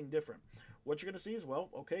going to do anything different. What you're going to see is, well,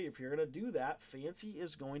 okay, if you're going to do that, Fancy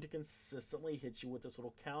is going to consistently hit you with this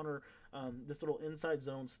little counter, this little inside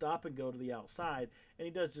zone stop and go to the outside, and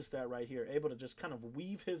he does just that right here, able to just kind of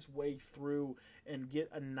weave his way through and get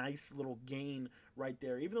a nice little gain right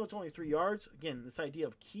there. Even though it's only 3 yards, again, this idea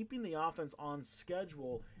of keeping the offense on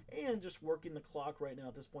schedule and just working the clock right now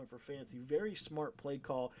at this point for Fancy. Very smart play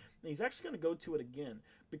call. And he's actually going to go to it again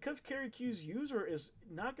because K3rryQ's user is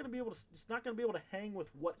not going to be able to. It's not going to be able to hang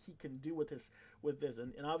with what he can do with this.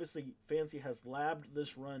 And obviously Fancy has labbed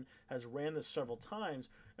this run, has ran this several times,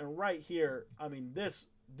 and right here, I mean, this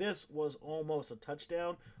was almost a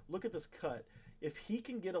touchdown. Look at this cut. If he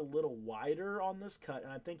can get a little wider on this cut,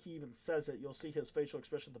 and I think he even says it, you'll see his facial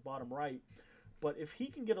expression at the bottom right. But if he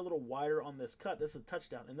can get a little wider on this cut, that's a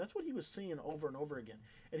touchdown. And that's what he was seeing over and over again.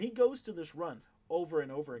 And he goes to this run over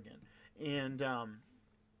and over again. And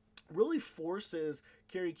really forces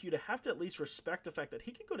K3rryQ to have to at least respect the fact that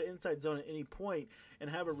he can go to inside zone at any point and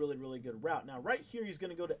have a really, really good route. Now, right here, he's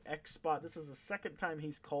going to go to X spot. This is the second time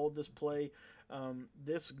he's called this play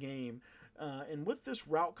this game. And with this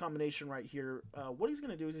route combination right here, what he's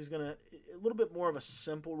going to do is he's going to, a little bit more of a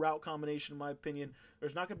simple route combination in my opinion.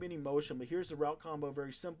 There's not going to be any motion, but here's the route combo,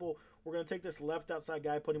 very simple. We're going to take this left outside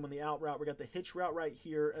guy, put him on the out route. We got the hitch route right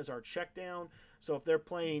here as our check down. So if they're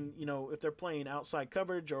playing, you know, if they're playing outside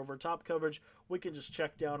coverage or over top coverage, we can just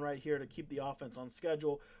check down right here to keep the offense on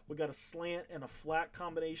schedule. We got a slant and a flat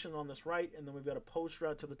combination on this right, and then we've got a post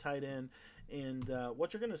route to the tight end. And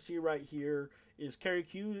what you're going to see right here is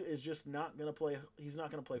K3rryQ is just not going to play. He's not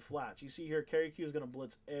going to play flats. You see here, K3rryQ is going to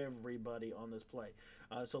blitz everybody on this play.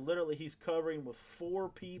 So literally, he's covering with 4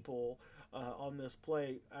 people on this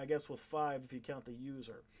play. I guess with 5 if you count the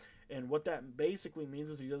user. And what that basically means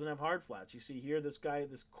is he doesn't have hard flats. You see here, this guy,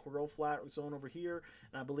 this curl flat zone over here,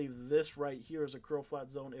 and I believe this right here is a curl flat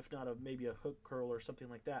zone, if not maybe a hook curl or something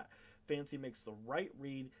like that. Fancy makes the right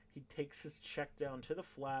read. He takes his check down to the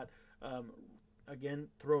flat. Again,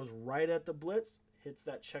 throws right at the blitz, hits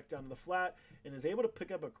that check down to the flat, and is able to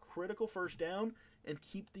pick up a critical first down and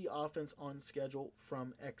keep the offense on schedule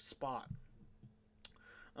from X spot.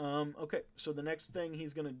 Okay, so the next thing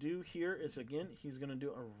he's going to do here is, again, he's going to do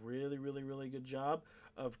a really, really, really good job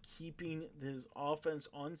of keeping his offense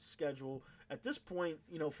on schedule. At this point,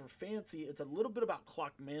 you know, for Fancy, it's a little bit about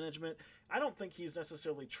clock management. I don't think he's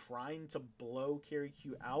necessarily trying to blow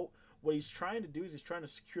K3rryQ out. What he's trying to do is he's trying to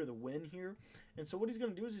secure the win here. And so what he's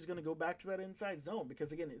going to do is he's going to go back to that inside zone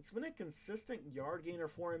because, again, it's been a consistent yard gainer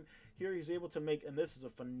for him. Here he's able to make, and this is a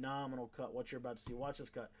phenomenal cut, what you're about to see. Watch this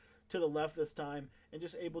cut. To the left this time, and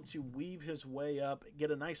just able to weave his way up, get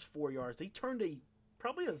a nice 4 yards. He turned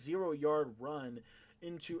probably a 0-yard run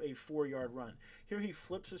into a 4-yard run. Here he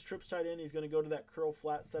flips his trips tight end. He's going to go to that curl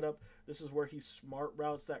flat setup. This is where he smart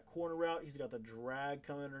routes that corner route. He's got the drag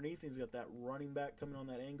coming underneath. He's got that running back coming on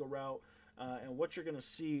that angle route. And what you're going to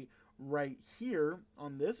see right here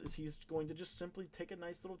on this is he's going to just simply take a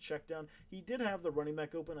nice little check down. He did have the running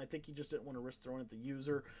back open. I think he just didn't want to risk throwing at the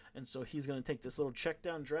user, and so he's going to take this little check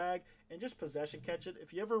down drag and just possession catch it.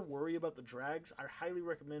 If you ever worry about the drags, I highly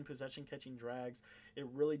recommend possession catching drags. It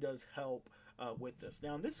really does help with this.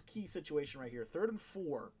 Now in this key situation right here, 3rd and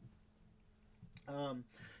 4,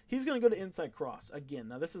 he's going to go to inside cross again.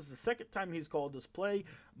 Now this is the second time he's called this play.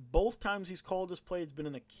 Both times he's called this play, it's been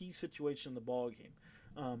in a key situation in the ball game.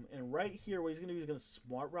 And right here, what he's going to do is going to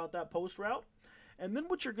smart route that post route. And then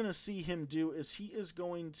what you're going to see him do is he is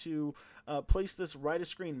going to place this right of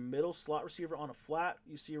screen middle slot receiver on a flat.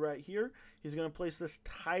 You see right here, he's going to place this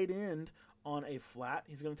tight end on a flat.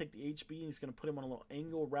 He's going to take the HB and he's going to put him on a little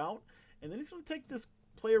angle route. And then he's going to take this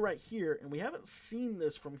player right here, and we haven't seen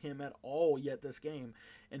this from him at all yet this game,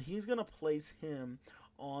 and he's going to place him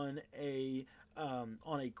on a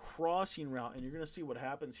crossing route, and you're going to see what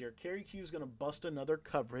happens here. K3rryQ is going to bust another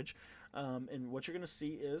coverage, and what you're going to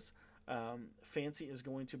see is Fancy is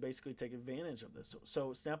going to basically take advantage of this.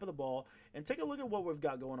 So snap of the ball, and take a look at what we've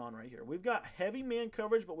got going on right here. We've got heavy man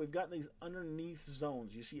coverage, but we've got these underneath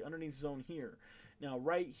zones. You see underneath zone here. Now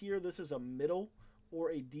right here, this is a middle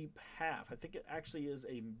or a deep half. I think it actually is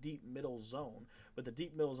a deep middle zone, but the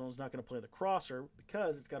deep middle zone is not going to play the crosser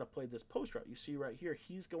because it's got to play this post route. You see right here,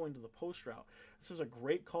 he's going to the post route. This is a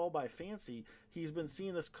great call by Fancy. He's been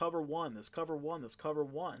seeing this cover one that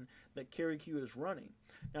K3rryQ is running.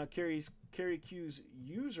 Now K3rryQ's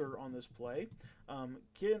user on this play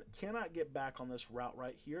cannot get back on this route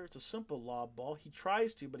right here. It's a simple lob ball. He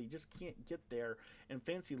tries to, but he just can't get there. And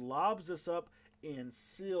Fancy lobs this up and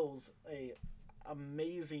seals a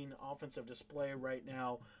amazing offensive display right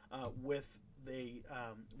now with the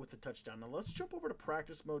touchdown. Now let's jump over to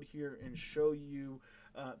practice mode here and show you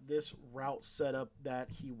this route setup that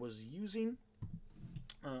he was using.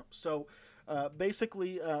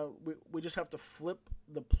 Basically we just have to flip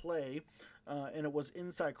the play, and it was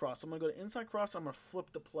inside cross. I'm going to go to inside cross. I'm going to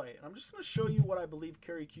flip the play, and I'm just going to show you what I believe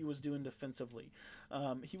K3rryQ was doing defensively.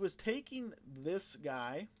 He was taking this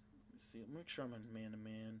guy. Let me see. Make sure I'm in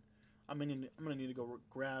man-to-man. I'm going to need to go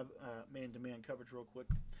grab man-to-man coverage real quick.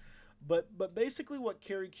 But basically what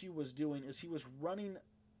K3rryQ was doing is he was running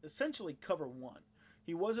essentially cover 1.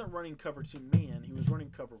 He wasn't running cover 2 man. He was running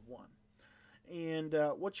cover 1. And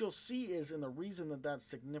what you'll see is, and the reason that that's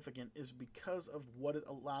significant is because of what it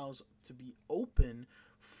allows to be open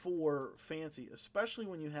for Fancy, especially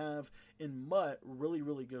when you have in Mutt really,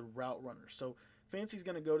 really good route runners. So Fancy's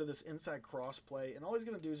going to go to this inside cross play, and all he's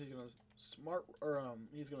going to do is he's going to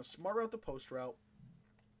smart route the post route.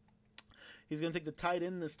 He's going to take the tight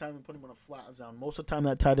end this time and put him on a flat zone. Most of the time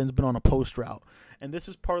that tight end's been on a post route. And this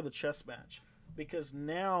is part of the chess match. Because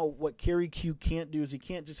now what K3rryQ can't do is he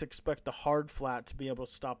can't just expect the hard flat to be able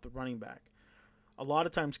to stop the running back. A lot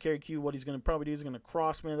of times K3rryQ, what he's going to probably do is he's going to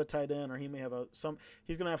cross man the tight end, or he may have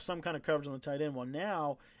he's going to have some kind of coverage on the tight end. Well,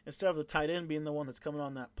 now, instead of the tight end being the one that's coming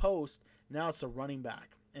on that post, now it's the running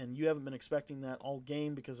back. And you haven't been expecting that all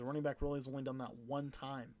game because the running back really has only done that one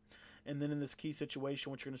time. And then in this key situation,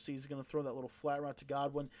 what you're going to see is he's going to throw that little flat route to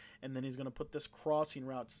Godwin, and then he's going to put this crossing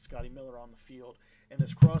route to Scotty Miller on the field. And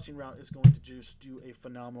this crossing route is going to just do a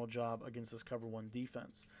phenomenal job against this cover one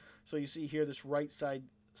defense. So you see here, this right side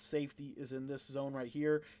safety is in this zone right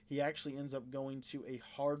here. He actually ends up going to a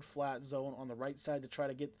hard flat zone on the right side to try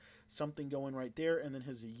to get something going right there, and then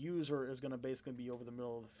his user is going to basically be over the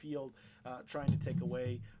middle of the field trying to take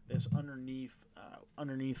away this underneath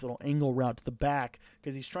little angle route to the back,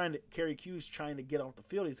 because K3rryQ is trying to get off the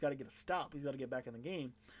field. He's got to get a stop. He's got to get back in the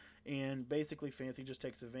game. And basically Fancy just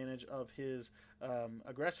takes advantage of his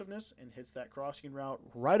aggressiveness and hits that crossing route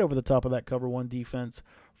right over the top of that cover one defense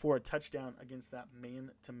for a touchdown against that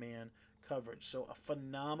man-to-man coverage. So a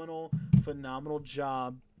phenomenal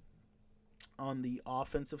job on the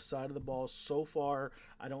offensive side of the ball so far.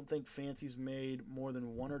 I don't think Fancy's made more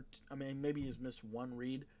than one or two, I mean, maybe he's missed one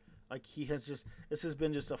read. Like, this has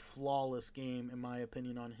been just a flawless game, in my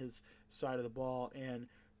opinion, on his side of the ball. And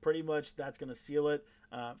pretty much that's going to seal it.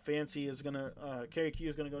 Fancy is going to, K3rryQ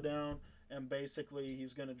is going to go down, and basically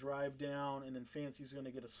he's going to drive down, and then Fancy's going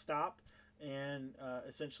to get a stop and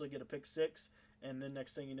essentially get a pick six. And then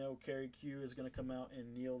next thing you know, K3rryQ is going to come out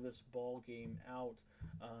and kneel this ball game out.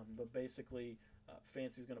 But basically,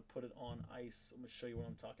 Fancy's going to put it on ice. I'm going to show you what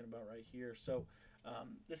I'm talking about right here. So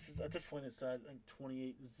this is at this point inside, I think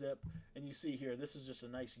 28 zip, and you see here, this is just a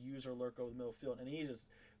nice user lurk over the middle field, and he's just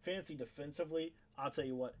Fancy defensively. I'll tell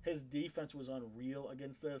you what, his defense was unreal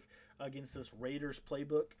against this Raiders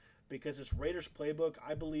playbook, because this Raiders playbook,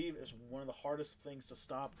 I believe, is one of the hardest things to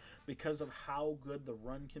stop because of how good the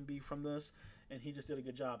run can be from this, and he just did a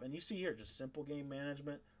good job. And you see here, just simple game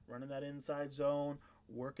management, running that inside zone,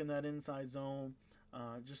 working that inside zone.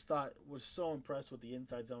 Just was so impressed with the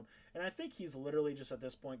inside zone. And I think he's literally just at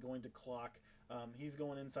this point going to clock. He's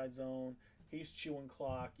going inside zone. He's chewing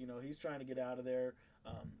clock. He's trying to get out of there.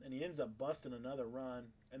 And he ends up busting another run.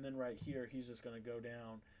 And then right here, he's just going to go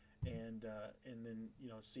down. And then,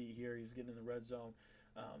 see here, he's getting in the red zone.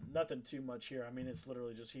 Nothing too much here. I mean, it's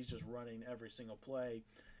literally just, he's just running every single play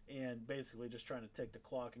and basically just trying to take the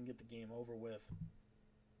clock and get the game over with.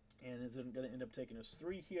 And is going to end up taking us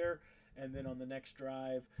 3 here. And then on the next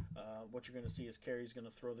drive, what you're going to see is Kerry's going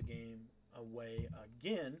to throw the game away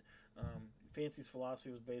again. Fancy's philosophy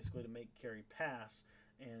was basically to make K3rry pass.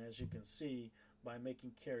 And as you can see, by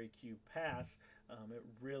making K3rryQ pass, it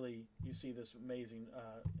really, you see this amazing,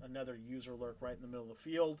 another user lurk right in the middle of the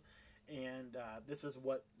field. And this is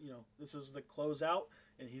what, this is the closeout.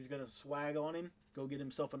 And he's going to swag on him, go get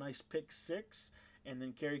himself a nice pick six. And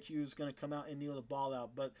then K3rryQ is going to come out and kneel the ball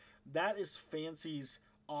out. But that is Fancy's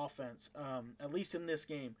offense, at least in this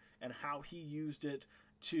game, and how he used it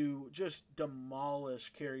to just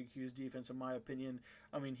demolish K3rryQ's defense, in my opinion.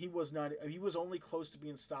 I mean, he was only close to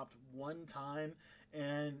being stopped one time,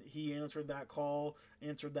 and he answered that call,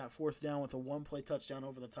 answered that 4th down with a 1-play touchdown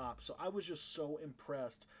over the top. So I was just so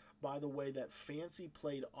impressed by the way that Fancy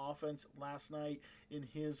played offense last night in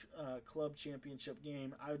his club championship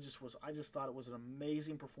game. I just thought it was an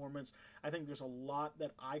amazing performance. I think there's a lot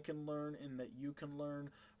that I can learn and that you can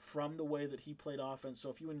learn from the way that he played offense.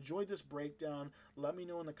 So if you enjoyed this breakdown, let me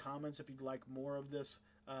know in the comments if you'd like more of this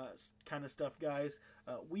kind of stuff, guys.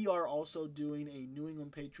 We are also doing a New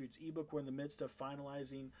England Patriots ebook. We're in the midst of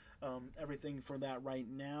finalizing everything for that right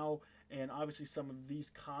now, and obviously some of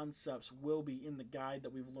these concepts will be in the guide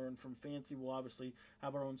that we've learned from Fancy. We'll obviously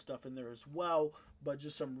have our own stuff in there as well, but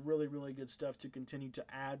just some really, really good stuff to continue to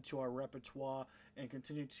add to our repertoire and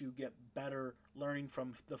continue to get better learning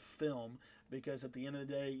from the film, because at the end of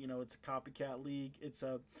the day, it's a copycat league.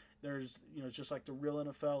 There's just like the real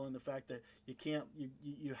NFL, and the fact that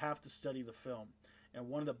you have to study the film. And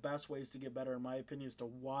one of the best ways to get better, in my opinion, is to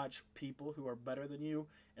watch people who are better than you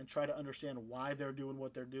and try to understand why they're doing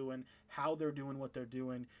what they're doing, how they're doing what they're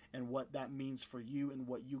doing, and what that means for you and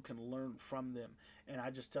what you can learn from them. And I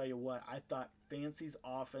just tell you what, I thought Fancy's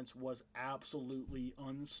offense was absolutely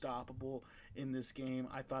unstoppable in this game.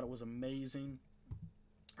 I thought it was amazing.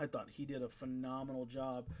 I thought he did a phenomenal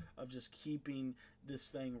job of just keeping this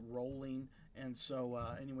thing rolling And so,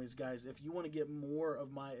 anyways, guys, if you want to get more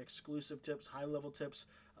of my exclusive tips, high-level tips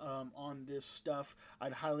on this stuff,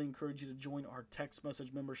 I'd highly encourage you to join our text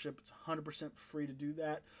message membership. It's 100% free to do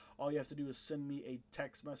that. All you have to do is send me a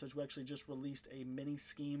text message. We actually just released a mini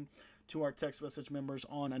scheme to our text message members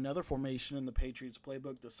on another formation in the Patriots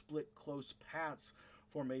playbook, the split close pass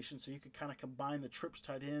formation, so you could kind of combine the trips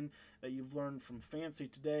tight end that you've learned from Fancy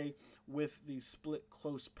today with the split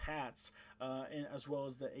close pats, and as well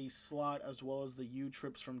as the A slot, as well as the U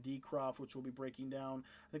trips from D-Croft, which we'll be breaking down.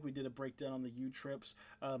 I think we did a breakdown on the U trips,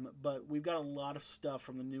 but we've got a lot of stuff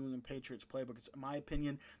from the New England Patriots playbook. It's, in my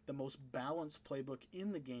opinion, the most balanced playbook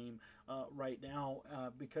in the game right now,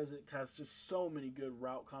 because it has just so many good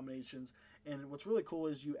route combinations. And what's really cool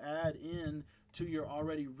is you add in to your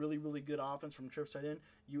already really, really good offense from trips tight end,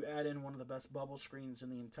 you add in one of the best bubble screens in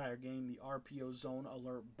the entire game, the RPO zone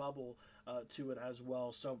alert bubble, to it as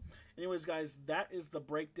well. So anyways, guys, that is the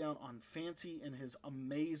breakdown on Fancy and his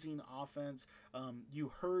amazing offense. You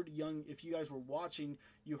heard if you guys were watching,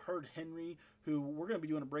 you heard Henry, who we're going to be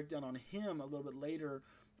doing a breakdown on him a little bit later,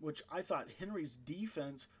 which I thought Henry's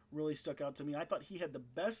defense really stuck out to me. I thought he had the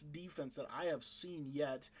best defense that I have seen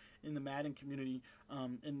yet in the Madden community.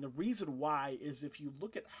 And the reason why is if you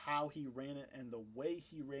look at how he ran it and the way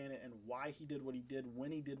he ran it and why he did what he did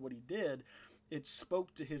when he did what he did, it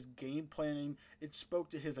spoke to his game planning. It spoke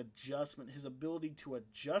to his adjustment, his ability to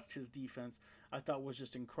adjust his defense, I thought was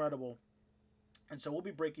just incredible. And so we'll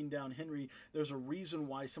be breaking down Henry. There's a reason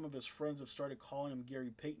why some of his friends have started calling him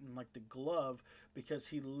Gary Payton, like the glove, because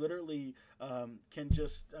he literally can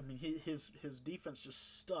just, I mean, his defense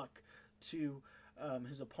just stuck to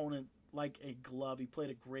his opponent like a glove. He played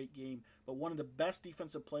a great game. But one of the best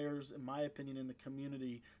defensive players, in my opinion, in the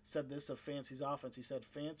community said this of Fancy's offense. He said,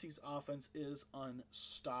 Fancy's offense is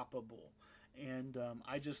unstoppable. And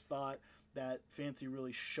I just thought that Fancy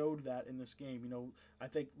really showed that in this game. You know, I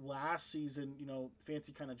think last season, you know,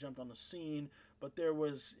 Fancy kind of jumped on the scene, but there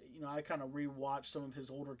was, you know, I kind of rewatched some of his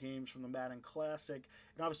older games from the Madden Classic,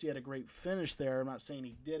 and obviously he had a great finish there. I'm not saying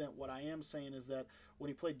he didn't. What I am saying is that when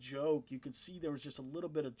he played Joke, you could see there was just a little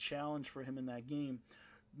bit of challenge for him in that game.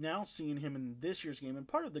 Now seeing him in this year's game, and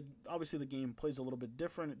part of the, obviously the game plays a little bit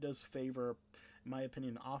different. It does favor, in my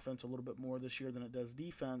opinion, offense a little bit more this year than it does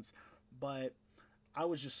defense, but I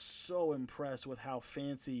was just so impressed with how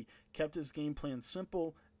Fancy kept his game plan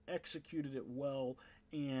simple, executed it well,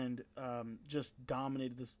 and just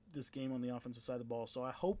dominated this game on the offensive side of the ball. So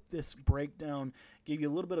I hope this breakdown gave you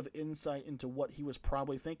a little bit of insight into what he was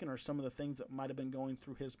probably thinking, or some of the things that might have been going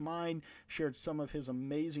through his mind, shared some of his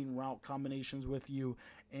amazing route combinations with you,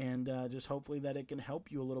 and just hopefully that it can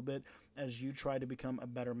help you a little bit as you try to become a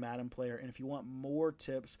better Madden player. And if you want more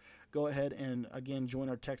tips, go ahead and, again, join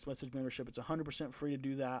our text message membership. It's 100% free to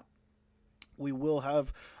do that. We will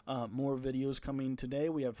have more videos coming today.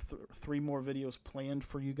 We have 3 more videos planned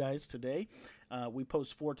for you guys today. We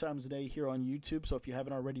post 4 times a day here on YouTube, so if you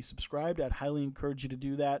haven't already subscribed, I'd highly encourage you to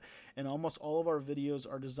do that. And almost all of our videos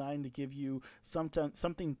are designed to give you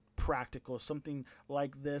something practical, something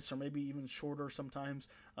like this, or maybe even shorter sometimes,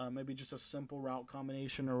 maybe just a simple route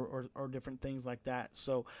combination or different things like that.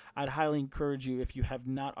 So I'd highly encourage you, if you have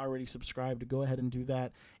not already subscribed, to go ahead and do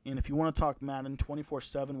that. And if you want to talk Madden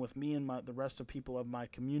 24/7 with me and the rest of people of my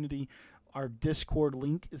community, our Discord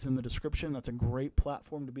link is in the description. That's a great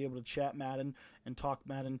platform to be able to chat Madden and talk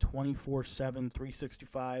Madden 24/7,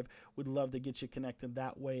 365. We'd love to get you connected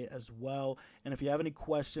that way as well. And if you have any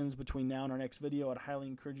questions between now and our next video, I'd highly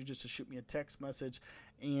encourage you just to shoot me a text message.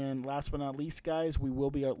 And last but not least, guys, we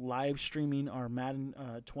will be live streaming our Madden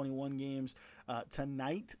 21 games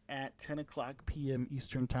tonight at 10 o'clock p.m.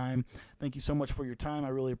 Eastern Time. Thank you so much for your time. I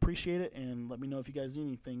really appreciate it. And let me know if you guys need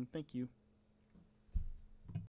anything. Thank you.